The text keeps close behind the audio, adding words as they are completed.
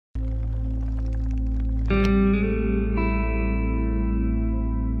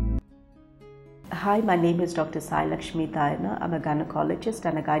Hi, my name is Dr. Sai Lakshmi Daayana. I'm a gynecologist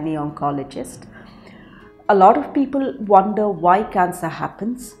and a gynaecologist. A lot of people wonder why cancer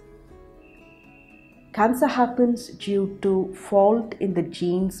happens. Cancer happens due to fault in the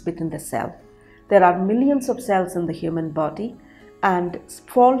genes within the cell. There are millions of cells in the human body, and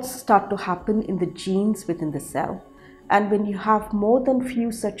faults start to happen in the genes within the cell. And when you have more than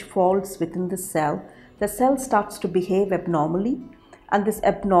few such faults within the cell starts to behave abnormally. And this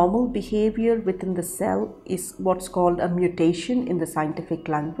abnormal behavior within the cell is what's called a mutation in the scientific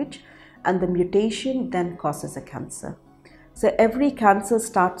language, and the mutation then causes a cancer. So every cancer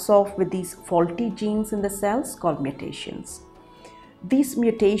starts off with these faulty genes in the cells called mutations. These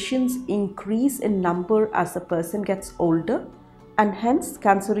mutations increase in number as the person gets older, and hence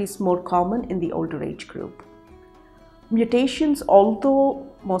cancer is more common in the older age group. Mutations, although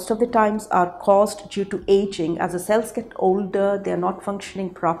most of the times are caused due to aging, as the cells get older, they are not functioning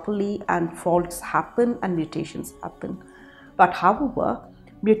properly and faults happen and mutations happen. But however,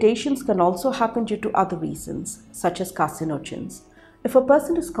 mutations can also happen due to other reasons, such as carcinogens. If a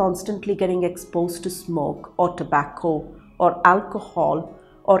person is constantly getting exposed to smoke or tobacco or alcohol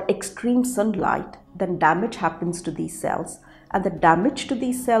or extreme sunlight, then damage happens to these cells. And the damage to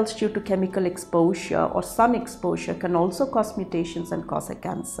these cells due to chemical exposure or sun exposure can also cause mutations and cause a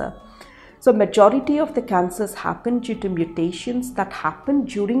cancer. So majority of the cancers happen due to mutations that happen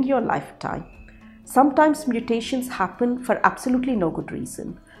during your lifetime. Sometimes mutations happen for absolutely no good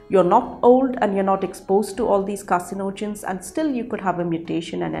reason. You're not old and you're not exposed to all these carcinogens, and still you could have a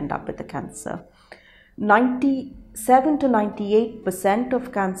mutation and end up with a cancer. 97 to 98%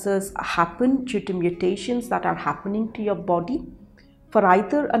 of cancers happen due to mutations that are happening to your body for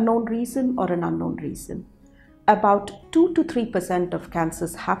either a known reason or an unknown reason. About 2 to 3% of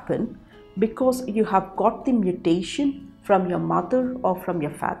cancers happen because you have got the mutation from your mother or from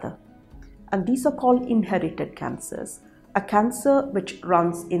your father. And these are called inherited cancers, a cancer which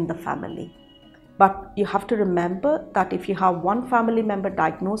runs in the family. But you have to remember that if you have one family member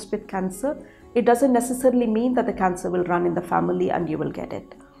diagnosed with cancer, it doesn't necessarily mean that the cancer will run in the family and you will get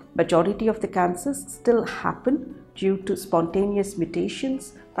it. Majority of the cancers still happen due to spontaneous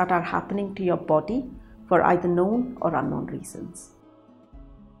mutations that are happening to your body for either known or unknown reasons.